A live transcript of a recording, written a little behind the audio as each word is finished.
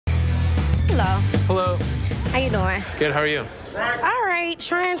Hello. Hello. How you doing? Good, how are you? All right,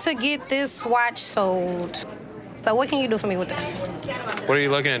 trying to get this watch sold. So what can you do for me with this? What are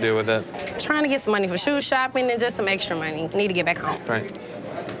you looking to do with it? Trying to get some money for shoe shopping and just some extra money. Need to get back home. Right.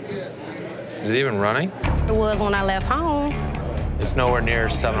 Is it even running? It was when I left home. It's nowhere near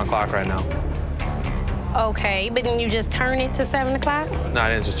 7 o'clock right now. Okay, but then you just turn it to 7 o'clock? No, I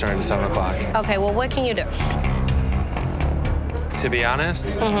didn't just turn it to 7 o'clock. Okay, well, what can you do? To be honest,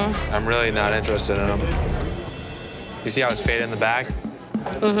 I'm really not interested in them. You see how it's faded in the back?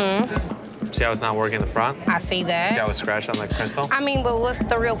 See how it's not working in the front? I see that. See how it's scratched on the crystal? I mean, but what's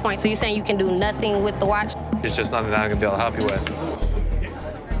the real point? So you're saying you can do nothing with the watch? It's just nothing that I'm gonna be able to help you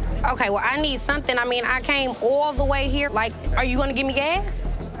with. Okay, well, I need something. I mean, I came all the way here. Like, are you gonna give me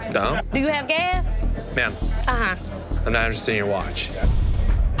gas? No? Do you have gas? Ma'am, I'm not interested in your watch.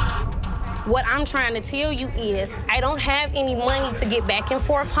 What I'm trying to tell you is I don't have any money to get back and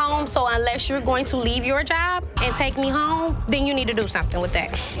forth home, so unless you're going to leave your job and take me home, then you need to do something with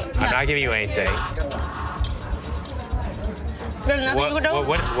that. I'm not giving you anything. There's nothing you can do?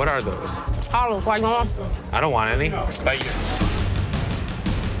 What are those? Olives, why you want? I don't want any. But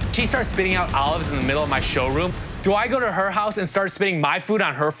she starts spitting out olives in the middle of my showroom. Do I go to her house and start spitting my food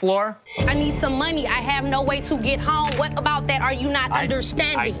on her floor? I need some money. I have no way to get home. What about that are you not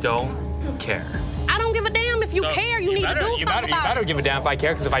understanding? I don't care. I don't give a damn. If you care, you need to do something about it. You better give a damn if I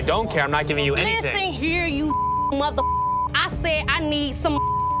care, because if I don't care, I'm not giving you anything. Listen here, you mother. I said I need some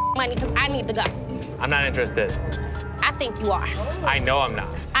money because I need to go. I'm not interested. I think you are. I know I'm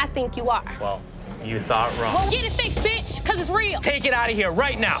not. I think you are. Well, you thought wrong. Well, get it fixed, bitch, because it's real. Take it out of here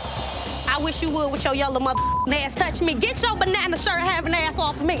right now. I wish you would with your yellow mother ass touch me. Get your banana shirt having ass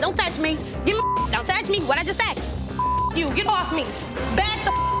off of me. Don't touch me. Don't touch me. What I just said. You, get off me. Back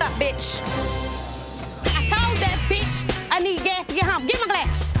the up, bitch. I told that bitch I need gas to get home. Give me my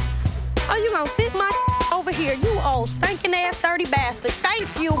glass. Oh, you gonna sit my over here, you old stinking ass dirty bastard. Thank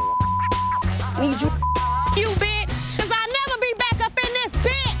you. Need you bitch. Cause I'll never be back up in this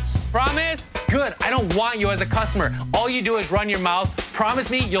bitch. Promise? Good. I don't want you as a customer. All you do is run your mouth. Promise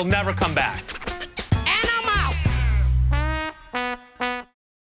me you'll never come back.